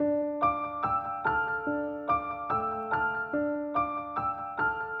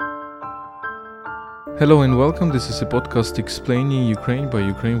Hello and welcome. This is a podcast explaining Ukraine by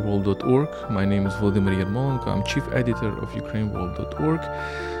ukraineworld.org. My name is Volodymyr Yermolenko. I'm chief editor of ukraineworld.org.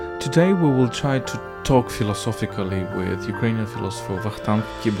 Today we will try to talk philosophically with Ukrainian philosopher Vakhtang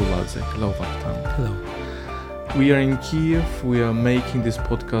Kibuladze. Hello, Vakhtang. Hello. We are in Kiev. We are making this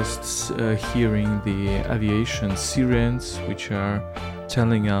podcast hearing the aviation sirens, which are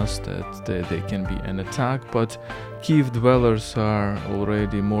telling us that there can be an attack, but Kiev dwellers are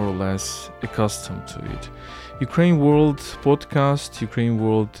already more or less accustomed to it. Ukraine World podcast. Ukraine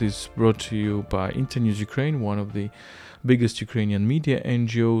World is brought to you by Internews Ukraine, one of the biggest Ukrainian media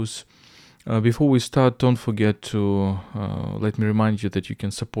NGOs. Before we start, don't forget to let me remind you that you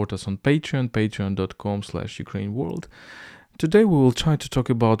can support us on Patreon, patreon.com/UkraineWorld. Today we will try to talk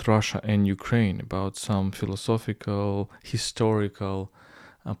about Russia and Ukraine, about some philosophical, historical,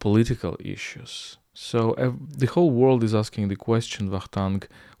 political issues. So the whole world is asking the question, Vakhtang,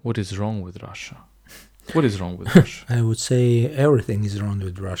 what is wrong with Russia? What is wrong with Russia? I would say everything is wrong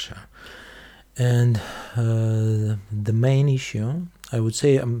with Russia. And the main issue, I would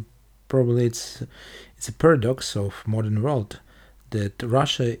say, probably it's a paradox of modern world that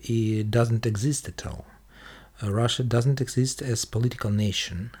Russia doesn't exist at all. Russia doesn't exist as political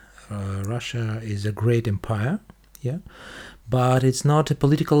nation. Russia is a great empire, but it's not a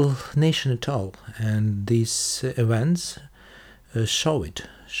political nation at all. And these events show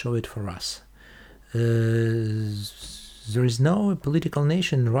it for us. There is no political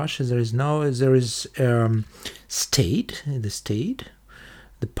nation in Russia. There is state,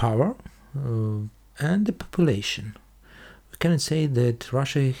 the power, and the population. We cannot say that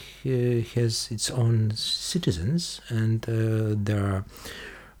Russia has its own citizens, and there are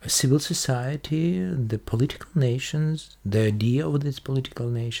a civil society, the political nations, the idea of these political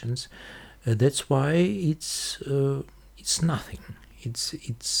nations. That's why it's nothing.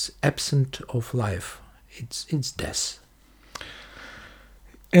 It's absent of life. It's death.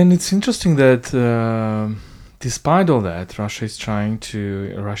 And it's interesting that despite all that, Russia is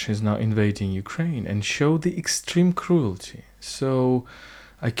now invading Ukraine and show the extreme cruelty. So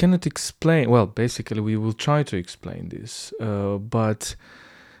I cannot explain, well, basically we will try to explain this, but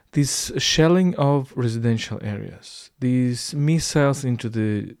this shelling of residential areas, these missiles into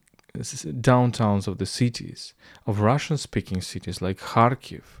the downtowns of the cities, of Russian-speaking cities like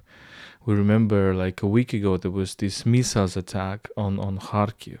Kharkiv. We remember like a week ago there was this missiles attack on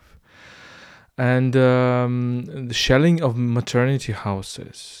Kharkiv. And the shelling of maternity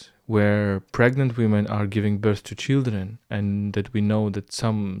houses where pregnant women are giving birth to children, and that we know that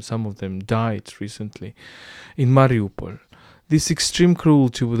some of them died recently in Mariupol. This extreme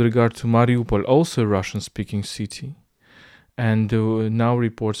cruelty with regard to Mariupol, also a Russian-speaking city. And now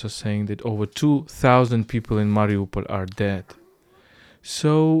reports are saying that over 2,000 people in Mariupol are dead.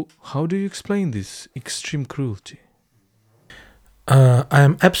 So how do you explain this extreme cruelty? I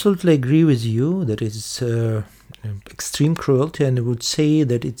am absolutely agree with you that it's extreme cruelty, and I would say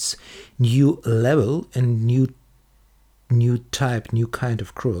that it's new level and new kind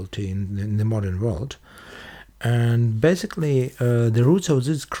of cruelty in the modern world. And basically, the roots of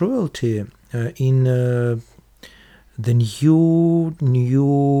this cruelty in the new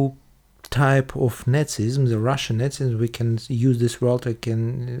type of Nazism, the Russian Nazism. We can use this word. We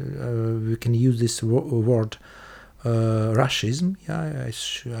can use this word, Russism.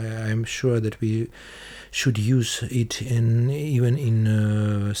 I'm sure that we should use it even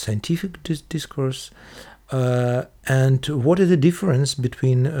in scientific discourse. And what is the difference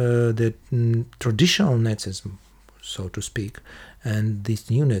between the traditional Nazism, so to speak, and this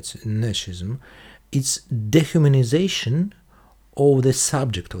new Nazism? It's dehumanization of the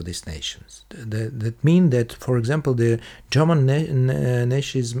subject of these nations. That means that, for example, the German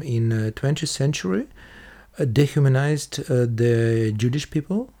Nazism in 20th century dehumanized the Jewish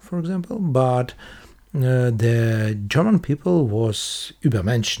people, for example, but the German people was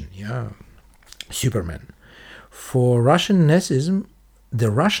Übermenschen, Superman. For Russian Nazism, the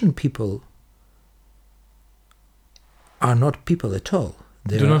Russian people are not people at all.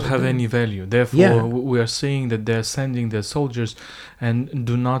 They do not have any value. Therefore, we are saying that they are sending their soldiers and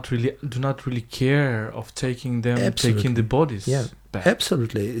do not really care of taking the bodies back.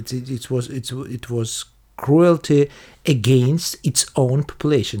 Absolutely, it was cruelty against its own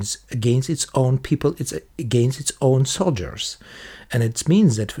populations, against its own people, it's against its own soldiers. And it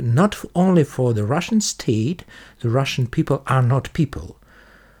means that not only for the Russian state, the Russian people are not people,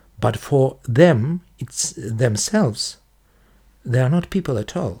 but for them, it's themselves. They are not people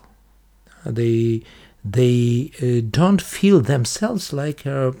at all. They don't feel themselves like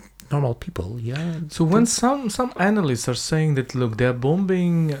normal people. So when some analysts are saying that, look, they are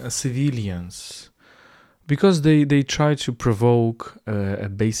bombing civilians because they try to provoke a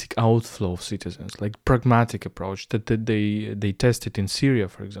basic outflow of citizens, like pragmatic approach that they tested in Syria,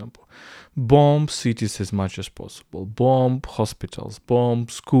 for example. Bomb cities as much as possible, bomb hospitals, bomb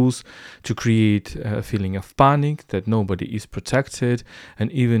schools, to create a feeling of panic that nobody is protected. And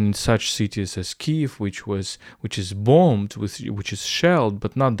even in such cities as Kiev, which is bombed, which is shelled,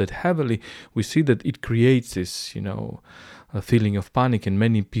 but not that heavily, we see that it creates this, a feeling of panic, and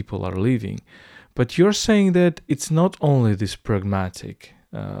many people are leaving. But you're saying that it's not only this pragmatic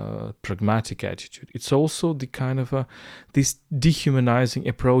attitude; it's also the kind of this dehumanizing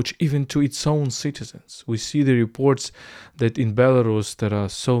approach even to its own citizens. We see the reports that in Belarus there are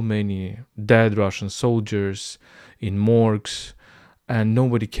so many dead Russian soldiers in morgues, and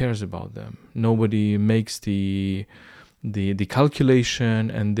nobody cares about them. Nobody makes the calculation,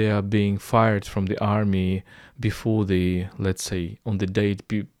 and they are being fired from the army before the, let's say, on the date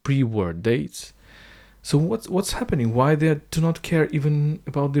pre-war dates. So what's happening? Why they do not care even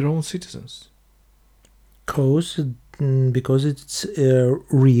about their own citizens? Because it's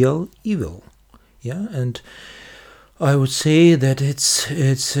real evil, yeah. And I would say that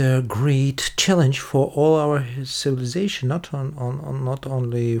it's a great challenge for all our civilization, not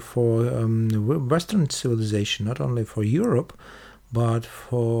only for Western civilization, not only for Europe, but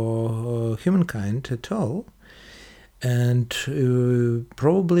for humankind at all. And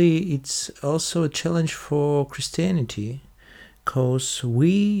probably it's also a challenge for Christianity, because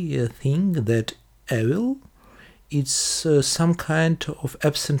we think that evil is some kind of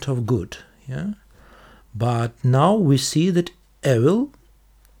absence of good, yeah. But now we see that evil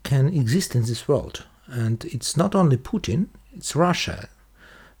can exist in this world, and it's not only Putin; it's Russia,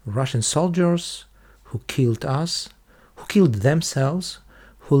 Russian soldiers who killed us, who killed themselves,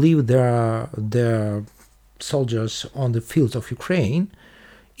 who leave their soldiers on the fields of Ukraine.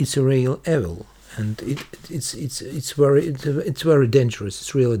 It's a real evil, and it's very dangerous.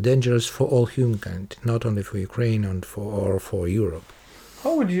 It's really dangerous for all humankind, not only for Ukraine and for Europe.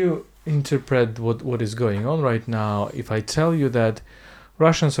 How would you interpret what is going on right now if I tell you that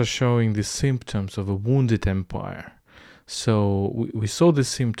Russians are showing the symptoms of a wounded empire? So we saw the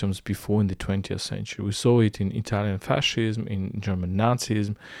symptoms before in the 20th century. We saw it in Italian fascism, in German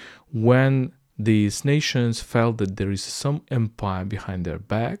Nazism, when these nations felt that there is some empire behind their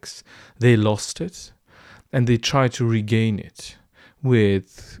backs. They lost it, and they tried to regain it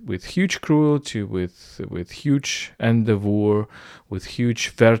with huge cruelty, with huge end of war, with huge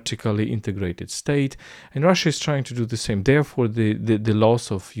vertically integrated state. And Russia is trying to do the same. Therefore, the loss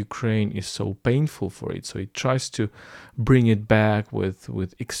of Ukraine is so painful for it. So it tries to bring it back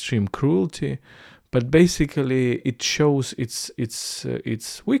with extreme cruelty. But basically, it shows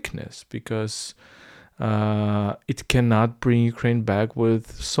its weakness, because it cannot bring Ukraine back with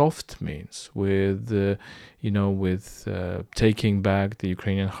soft means, with taking back the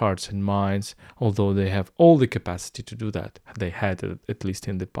Ukrainian hearts and minds. Although they have all the capacity to do that, they had it, at least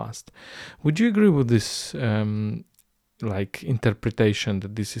in the past. Would you agree with this, interpretation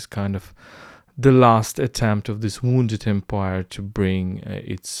that this is kind of the last attempt of this wounded empire to bring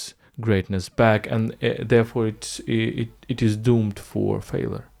its greatness back, and therefore it is doomed for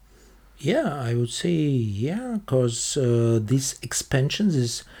failure? Yeah, I would say yeah, because this expansion,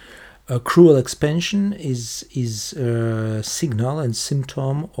 this cruel expansion, is a signal and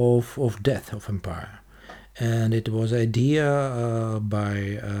symptom of death of empire, and it was idea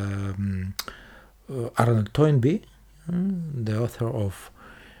by Arnold Toynbee, the author of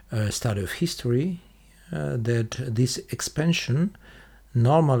Study of History, that this expansion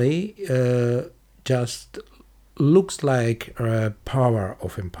normally just looks like a power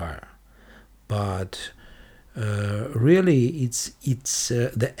of empire, but really it's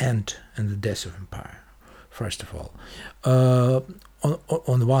the end and the death of empire, first of all.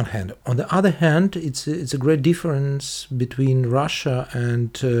 On the one hand. On the other hand, it's a great difference between Russia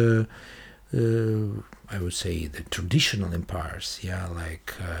and I would say the traditional empires, yeah,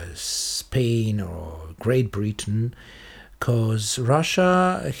 like Spain or Great Britain, because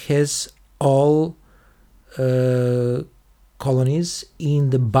Russia has all colonies in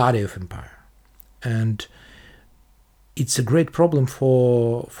the body of empire, and it's a great problem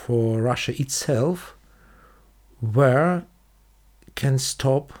for Russia itself, where can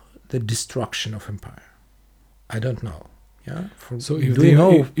stop the destruction of empire. I don't know. Yeah. So if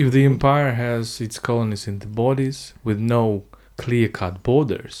the empire has its colonies in the bodies with no clear-cut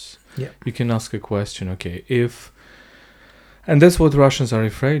borders, yeah, you can ask a question. Okay, and that's what Russians are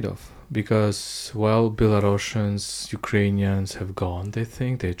afraid of, because Belarusians, Ukrainians have gone. They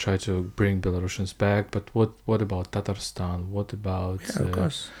think they try to bring Belarusians back, but what about Tatarstan? What about of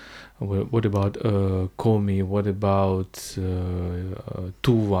course. What about Komi? What about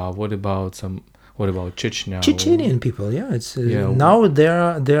Tuva? What about Chechnya? Chechenian people, yeah. It's Yeah. now there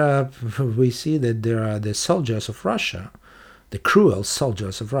are we see that there are the soldiers of Russia, the cruel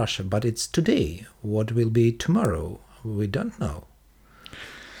soldiers of Russia. But it's today. What will be tomorrow? We don't know.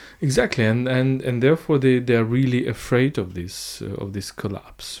 Exactly, and therefore they are really afraid of this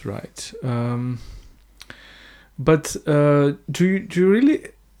collapse, right? But do you really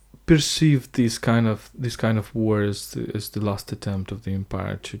perceive this kind of war as the last attempt of the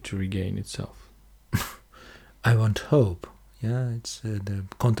empire to regain itself? I want hope. Yeah, it's the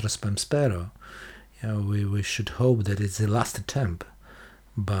contra spem spero. Yeah, we should hope that it's the last attempt,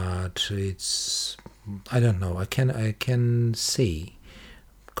 but it's, I don't know. I can say,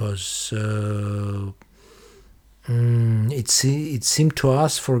 because it seemed to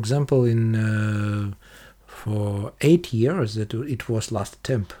us, for example, in for 8 years that it was last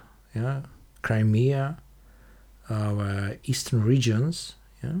attempt. Yeah, Crimea, our eastern regions.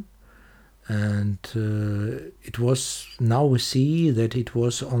 Yeah. And it was, now we see that it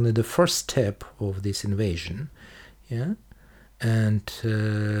was only the first step of this invasion, yeah. And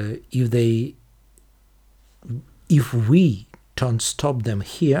if we don't stop them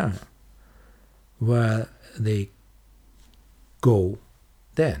here, where they go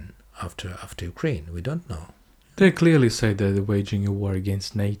then after Ukraine, we don't know. They clearly say that they're waging a war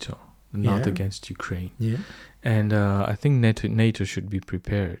against NATO, not against Ukraine. Yeah. And I think NATO should be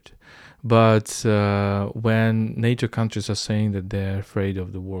prepared. But when NATO countries are saying that they're afraid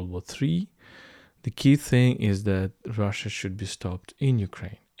of the World War III, the key thing is that Russia should be stopped in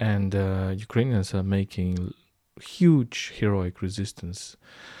Ukraine. And Ukrainians are making huge heroic resistance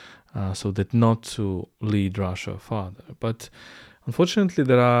so that not to lead Russia further. But unfortunately,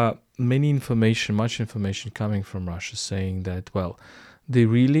 there are much information coming from Russia saying that, well, they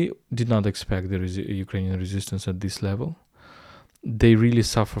really did not expect the Ukrainian resistance at this level. They really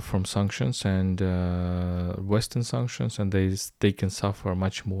suffer from sanctions and Western sanctions, and they can suffer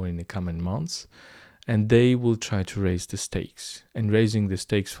much more in the coming months. And they will try to raise the stakes. And raising the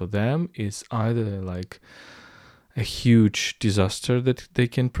stakes for them is either like a huge disaster that they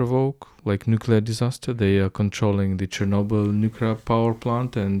can provoke, like nuclear disaster. They are controlling the Chernobyl nuclear power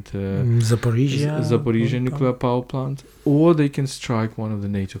plant and Zaporizhia nuclear power plant, or they can strike one of the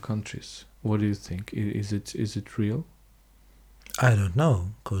NATO countries. What do you think? Is it real? I don't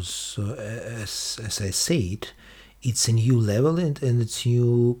know, because as I said, it's a new level and it's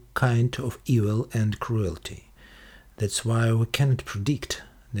new kind of evil and cruelty. That's why we cannot predict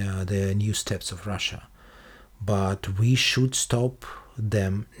the new steps of Russia. But we should stop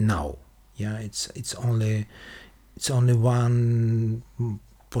them now. Yeah, it's only one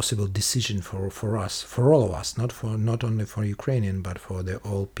possible decision for us, for all of us, not only for Ukrainian, but for the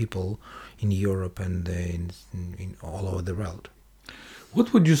all people in Europe and in all over the world.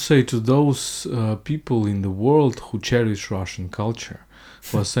 What would you say to those people in the world who cherish Russian culture,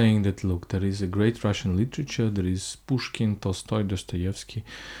 who are saying that, look, there is a great Russian literature, there is Pushkin, Tolstoy, Dostoevsky,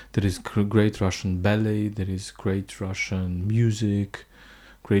 there is great Russian ballet, there is great Russian music,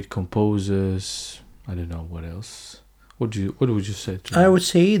 great composers, I don't know what else. What would you say to them? I would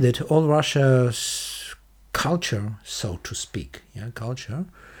say that all Russia's culture, so to speak, culture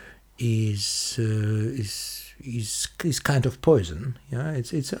is kind of poison. Yeah,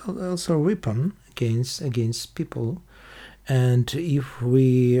 it's also a weapon against people. And if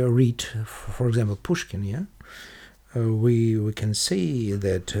we read, for example, Pushkin, we can see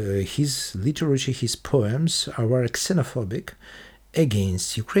that his literature, his poems are very xenophobic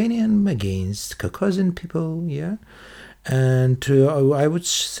against Ukrainian, against Caucasian people, And I would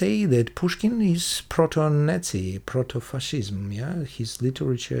say that Pushkin is proto-Nazi, proto-fascism, His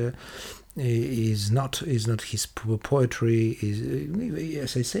literature is not his poetry is,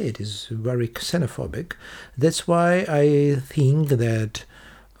 as I say, it is very xenophobic. That's why I think that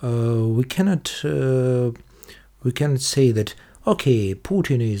we cannot say that okay,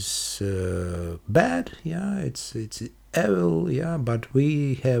 Putin is bad, it's evil, but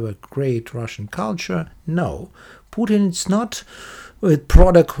we have a great Russian culture. No, Putin is not a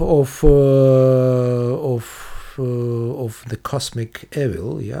product of the cosmic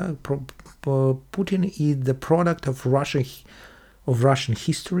evil, Putin is the product of Russian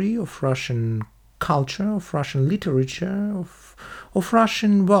history, of Russian culture, of Russian literature, of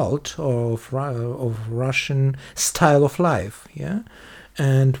Russian world, of Russian style of life,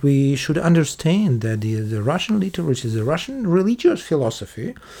 And we should understand that the Russian literature, the Russian religious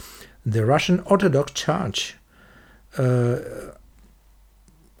philosophy, the Russian Orthodox Church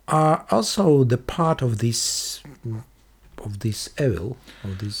are also the part of this of this evil,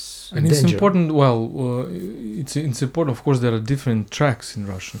 of this And danger. it's important. Well, it's important. Of course, there are different tracks in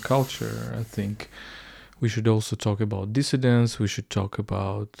Russian culture. I think we should also talk about dissidents. We should talk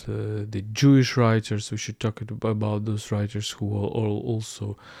about the Jewish writers. We should talk about those writers who are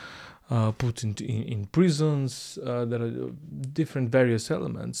also put in prisons. There are different various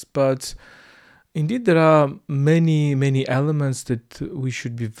elements, but indeed there are many elements that we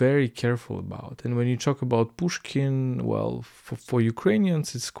should be very careful about. And when you talk about Pushkin, well, for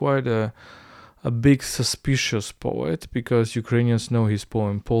Ukrainians, it's quite a big suspicious poet, because Ukrainians know his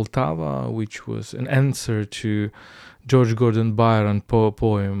poem Poltava, which was an answer to George Gordon Byron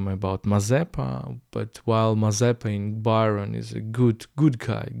poem about Mazeppa. But while Mazeppa in Byron is a good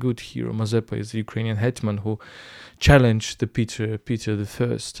guy, good hero, Mazeppa is a Ukrainian hetman who challenged the Peter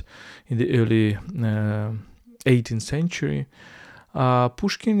I in the early 18th century.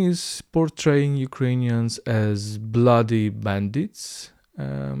 Pushkin is portraying Ukrainians as bloody bandits,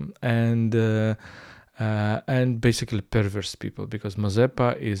 and basically perverse people, because Mazeppa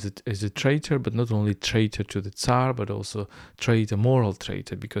is a traitor, but not only traitor to the Tsar, but also moral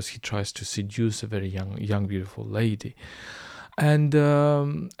traitor, because he tries to seduce a very young beautiful lady. And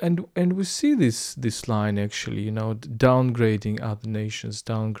we see this line actually, downgrading other nations,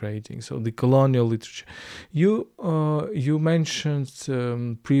 downgrading. So the colonial literature. You mentioned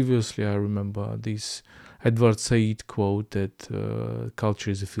previously, I remember, this Edward Said quote that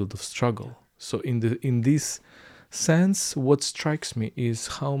culture is a field of struggle. So in this sense, what strikes me is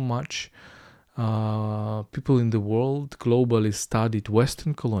how much people in the world globally studied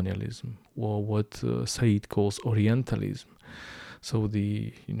Western colonialism, or what Said calls Orientalism. So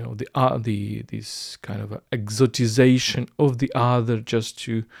this kind of exotization of the other just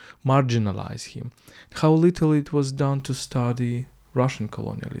to marginalize him. How little it was done to study Russian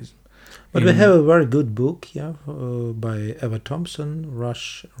colonialism. But we have a very good book, by Eva Thompson,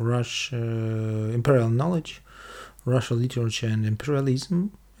 Rush Imperial Knowledge, Russian Literature and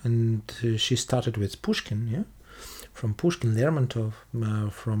Imperialism, and she started with Pushkin, from Pushkin, Lermontov,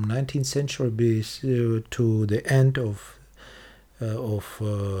 from 19th century to the end of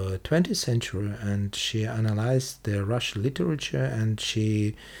 20th century, and she analyzed the Russian literature, and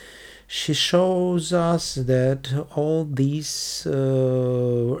she shows us that all these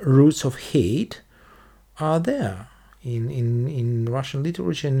roots of hate are there in Russian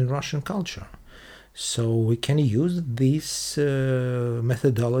literature and in Russian culture. So we can use this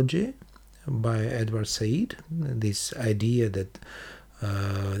methodology by Edward Said, this idea that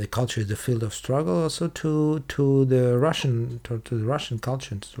the culture is the field of struggle, also to the Russian culture, to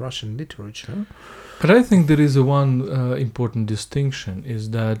the Russian literature. But I think there is one important distinction, is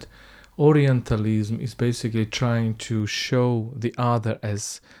that Orientalism is basically trying to show the other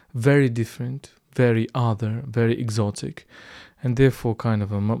as very different, very other, very exotic, and therefore kind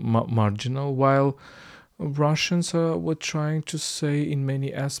of a marginal, while Russians were trying to say in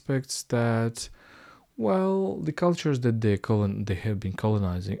many aspects that, well, the cultures that they have been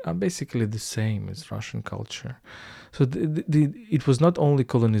colonizing are basically the same as Russian culture. So it was not only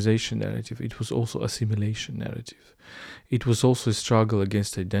colonization narrative, it was also assimilation narrative. It was also a struggle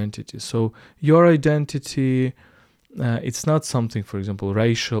against identity. So your identity, it's not something, for example,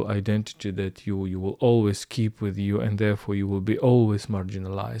 racial identity that you will always keep with you, and therefore you will be always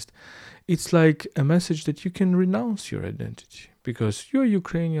marginalized. It's like a message that you can renounce your identity, because you're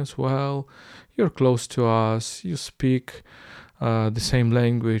Ukrainians, well, you're close to us, you speak the same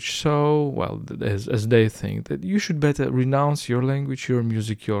language, so, well, as they think, that you should better renounce your language, your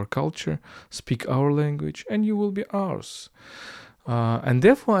music, your culture, speak our language, and you will be ours. And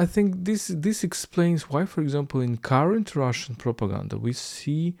therefore, I think this explains why, for example, in current Russian propaganda, we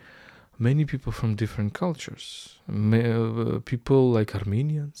see many people from different cultures, people like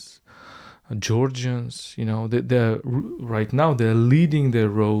Armenians, Georgians, they're right now they're leading their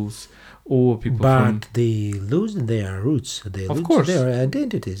roles. Or people but they lose their roots, they lose their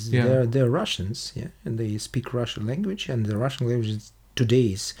identities. They're Russians, and they speak Russian language, and the Russian language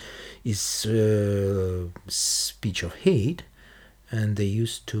today is speech of hate, and they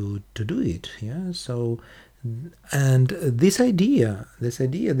used to do it. So, and this idea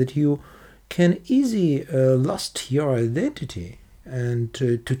that you can easily lost your identity and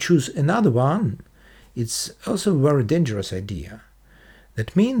to choose another one, it's also a very dangerous idea.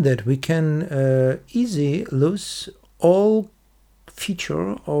 That means that we can easily lose all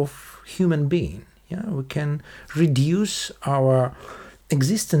feature of human being. We can reduce our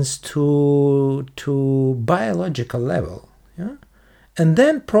existence to biological level. And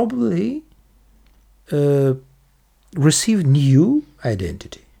then probably receive new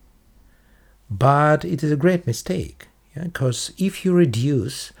identity. But it is a great mistake. Because if you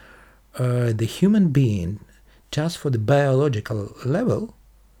reduce the human being just for the biological level,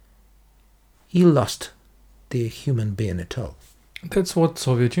 you lost the human being at all. That's what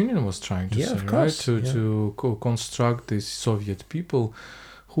Soviet Union was trying to say, Of course, right? To construct these Soviet people,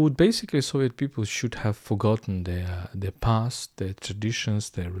 who basically Soviet people should have forgotten their past, their traditions,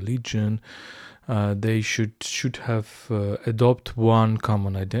 their religion. They should have adopt one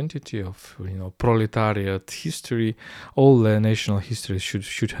common identity of proletariat history. All their national history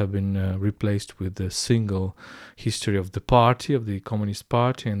should have been replaced with a single history of the party, of the Communist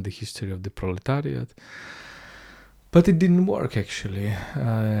Party, and the history of the proletariat. But it didn't work actually.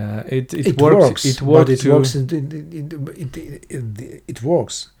 It works. It works,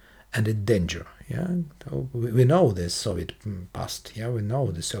 and it's danger. Yeah, we know the Soviet past. Yeah, we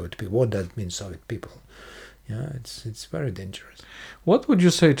know the Soviet people. What that means, Soviet people. Yeah, it's very dangerous. What would you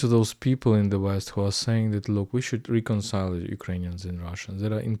say to those people in the West who are saying that, look, we should reconcile the Ukrainians and Russians?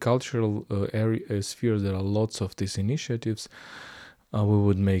 There are in cultural spheres there are lots of these initiatives. We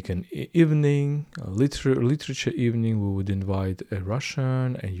would make an evening, a literature evening. We would invite a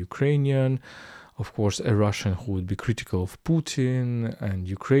Russian, a Ukrainian, of course, a Russian who would be critical of Putin, and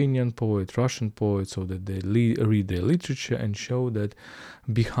Ukrainian poet, Russian poet, so that they read their literature and show that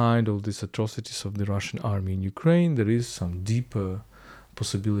behind all these atrocities of the Russian army in Ukraine, there is some deeper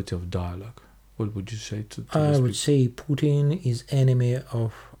possibility of dialogue. What would you say to I would say Putin is enemy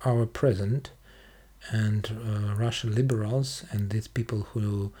of our present, and Russian liberals and these people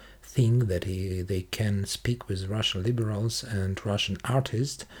who think that they can speak with Russian liberals and Russian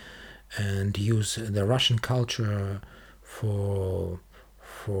artists and use the Russian culture for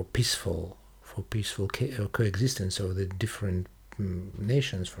peaceful coexistence of the different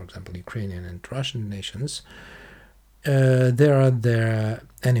nations, for example, Ukrainian and Russian nations. They are the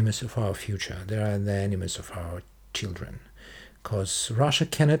enemies of our future. They are the enemies of our children, because Russia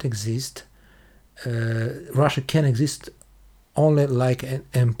cannot exist. Russia can exist only like an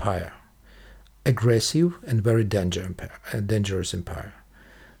empire, aggressive and very dangerous empire.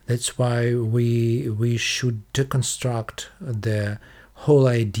 That's why we should deconstruct the whole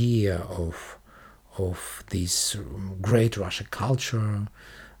idea of this great Russia culture,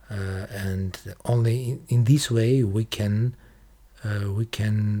 and only in this way we can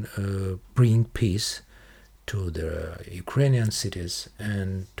bring peace to the Ukrainian cities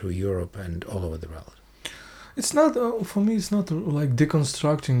and to Europe and all over the world. It's not, for me, it's not like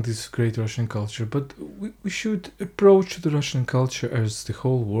deconstructing this great Russian culture, but we should approach the Russian culture as the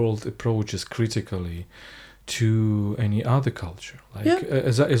whole world approaches critically to any other culture. Like,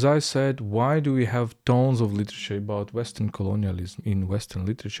 as I said, why do we have tons of literature about Western colonialism in Western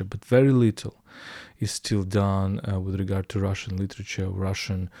literature, but very little is still done with regard to Russian literature,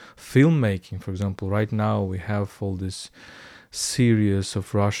 Russian filmmaking? For example, right now we have all this series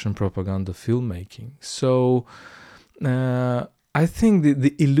of Russian propaganda filmmaking. So I think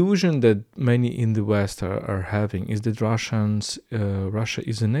the illusion that many in the West are having is that Russia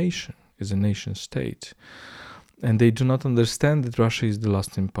is a nation state. And they do not understand that Russia is the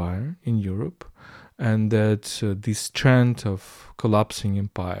last empire in Europe, and that this trend of collapsing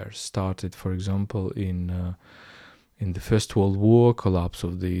empires started, for example, in the First World War, collapse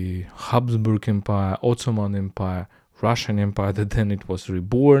of the Habsburg Empire, Ottoman Empire, Russian Empire, that then it was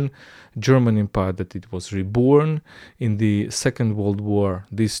reborn, German Empire, that it was reborn. In the Second World War,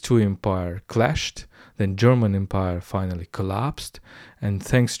 these two empires clashed. Then German Empire finally collapsed, and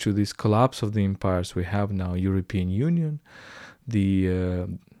thanks to this collapse of the empires, we have now European Union.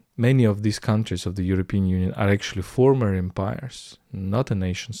 Many of these countries of the European Union are actually former empires, not a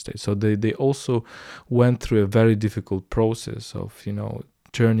nation state. So they also went through a very difficult process of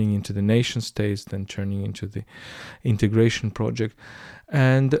turning into the nation states, then turning into the integration project.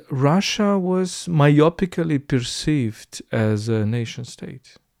 And Russia was myopically perceived as a nation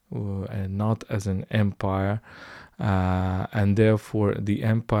state and not as an empire. And therefore the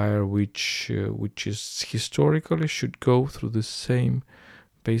empire which is historically should go through the same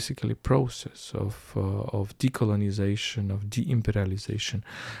basically process of decolonization, of de-imperialization.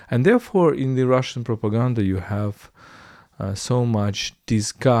 And therefore in the Russian propaganda you have so much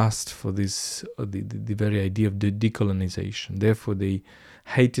disgust for this the very idea of the decolonization. Therefore they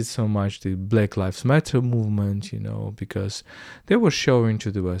hated so much the Black Lives Matter movement, because they were showing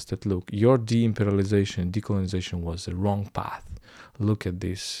to the West that, look, your de-imperialization, decolonization was the wrong path. Look at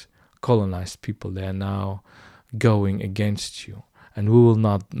these colonized people, they are now going against you, and we will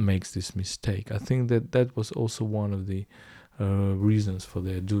not make this mistake. I think that was also one of the reasons for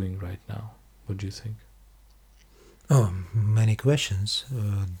their doing right now. What do you think? Oh, many questions.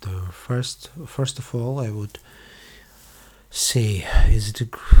 The first of all, I would See, is it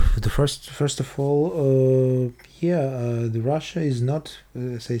the first of all? The Russia is not,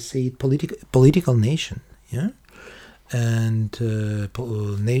 as I say, political nation, yeah, and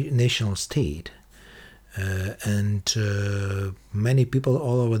national state, and many people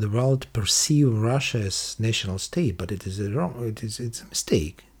all over the world perceive Russia as national state, but it is wrong. It's a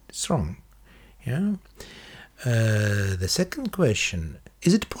mistake. It's wrong, yeah. The second question: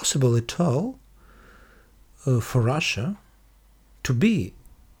 is it possible at all for Russia to be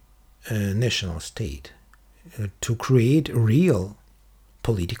a national state, to create a real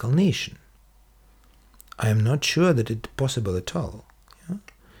political nation? I am not sure that it's possible at all. Yeah?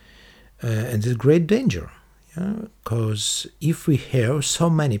 And it's a great danger, because if we have so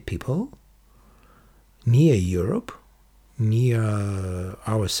many people near Europe, near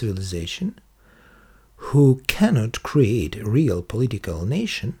our civilization, who cannot create a real political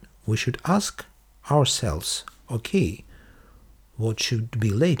nation, we should ask ourselves, okay, what should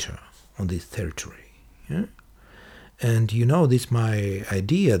be later on this territory? Yeah? And this my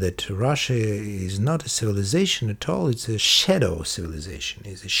idea that Russia is not a civilization at all, it's a shadow civilization,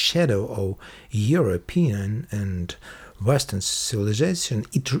 it's a shadow of European and Western civilization.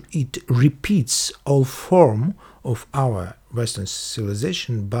 It repeats all form of our Western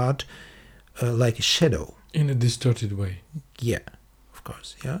civilization, but like a shadow. In a distorted way. Yeah, of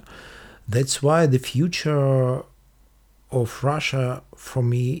course, yeah. That's why the future of Russia for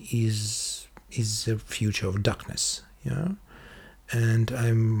me is a future of darkness, yeah, and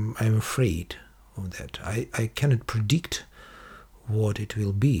I'm afraid of that. I cannot predict what it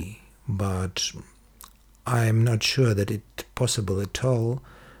will be, but I'm not sure that it's possible at all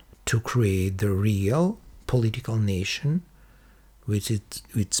to create the real political nation with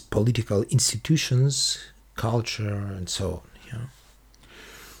its political institutions, culture, and so on. Yeah.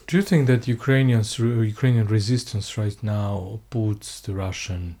 Do you think that Ukrainian resistance right now puts the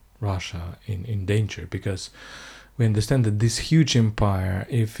Russia in danger? Because we understand that this huge empire,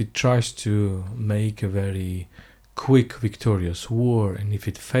 if it tries to make a very quick victorious war, and if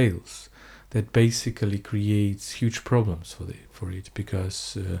it fails, that basically creates huge problems for it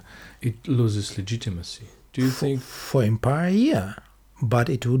because it loses legitimacy. Do you think for empire? Yeah, but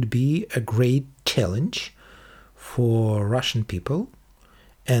it would be a great challenge for Russian people.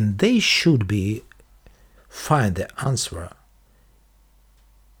 And they should find the answer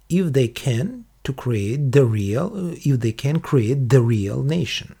if they can create the real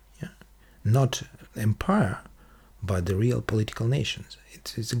nation, yeah? Not empire, but the real political nations.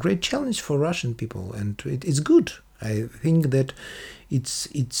 It's a great challenge for Russian people, and it's good. I think that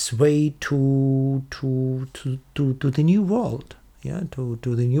it's way to the new world. Yeah, to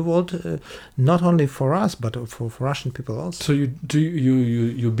the new world, not only for us but for Russian people also. So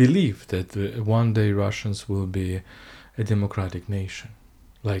you believe that one day Russians will be a democratic nation,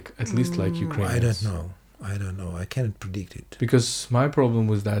 like at least like Ukrainians? I don't know. I cannot predict it. Because my problem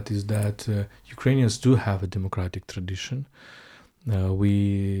with that is that Ukrainians do have a democratic tradition.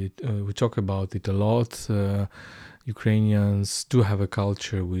 We talk about it a lot. Ukrainians do have a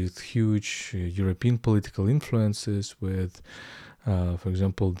culture with huge European political influences, with for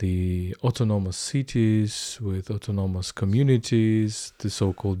example, the autonomous cities with autonomous communities, the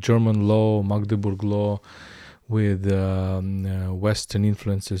so-called German law, Magdeburg law, with Western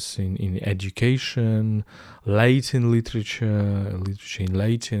influences in education, Latin literature in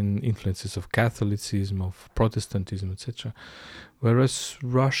Latin, influences of Catholicism, of Protestantism, etc. Whereas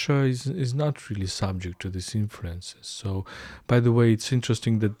Russia is not really subject to these influences. So, by the way, it's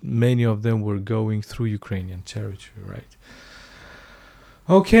interesting that many of them were going through Ukrainian territory, right?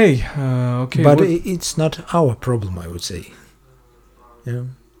 Okay. But it's not our problem, I would say. Yeah,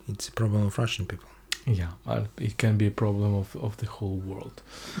 it's a problem of Russian people. Yeah, it can be a problem of the whole world.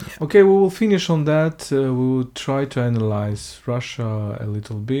 Yeah. Okay, we will finish on that. We will try to analyze Russia a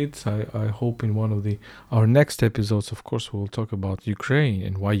little bit. I hope in one of our next episodes, of course, we will talk about Ukraine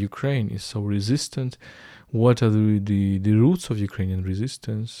and why Ukraine is so resistant. What are the roots of Ukrainian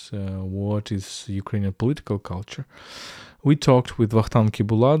resistance? What is Ukrainian political culture? We talked with Vakhtan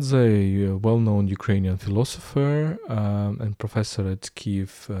Kibuladze, a well-known Ukrainian philosopher and professor at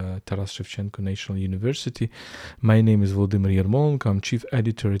Kyiv Taras Shevchenko National University. My name is Volodymyr Yermolenko. I'm chief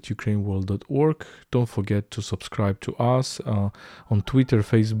editor at ukraineworld.org. Don't forget to subscribe to us on Twitter,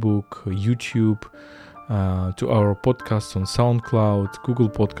 Facebook, YouTube, to our podcasts on SoundCloud, Google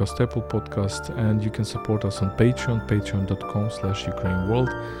Podcast, Apple Podcast, and you can support us on Patreon,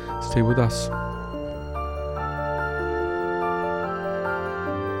 patreon.com/UkraineWorld. Stay with us.